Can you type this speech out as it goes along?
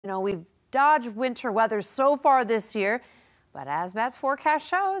we've dodged winter weather so far this year, but as Matt's forecast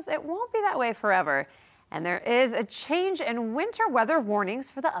shows, it won't be that way forever. And there is a change in winter weather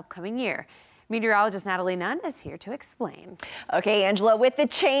warnings for the upcoming year. Meteorologist Natalie Nunn is here to explain. Okay, Angela, with the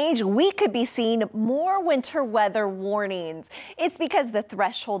change, we could be seeing more winter weather warnings. It's because the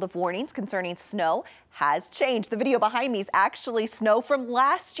threshold of warnings concerning snow has changed. The video behind me is actually snow from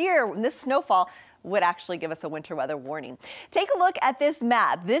last year, when this snowfall would actually give us a winter weather warning. Take a look at this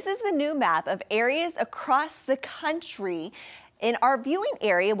map. This is the new map of areas across the country. In our viewing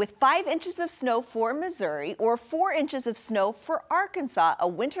area, with 5 inches of snow for Missouri or 4 inches of snow for Arkansas, a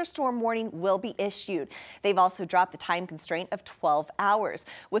winter storm warning will be issued. They've also dropped the time constraint of 12 hours.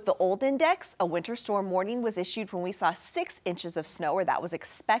 With the old index, a winter storm warning was issued when we saw 6 inches of snow, or that was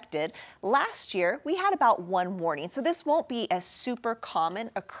expected. Last year, we had about 1 warning, so this won't be a super common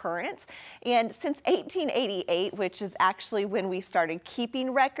occurrence. And since 1888, which is actually when we started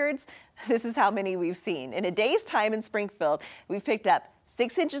keeping records, this is how many we've seen. In a day's time in Springfield, we've picked up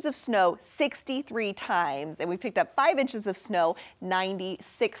 6 inches of snow 63 times, and we picked up 5 inches of snow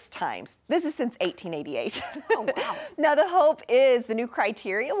 96 times. This is since 1888. Oh, wow. Now, the hope is the new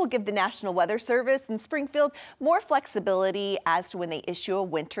criteria will give the National Weather Service in Springfield more flexibility as to when they issue a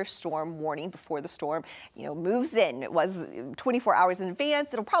winter storm warning before the storm, moves in. It was 24 hours in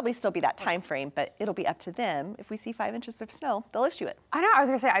advance. It'll probably still be that time frame, but it'll be up to them. If we see 5 inches of snow, they'll issue it. I know. I was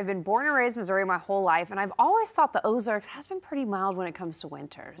going to say, I've been born and raised in Missouri my whole life, and I've always thought the Ozarks has been pretty mild when it comes to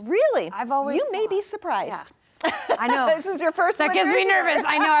winters. Really? I've always You may be surprised. Yeah. I know. This is your first That gives winter me here. nervous.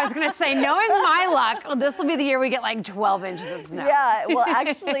 I know. I was going to say, knowing my luck, this will be the year we get like 12 inches of snow. Yeah, well,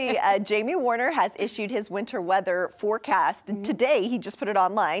 actually, Jamie Warner has issued his winter weather forecast. Today, he just put it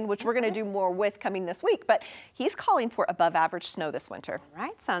online, which we're going to do more with coming this week. But he's calling for above average snow this winter. All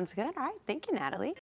right. Sounds good. All right. Thank you, Natalie.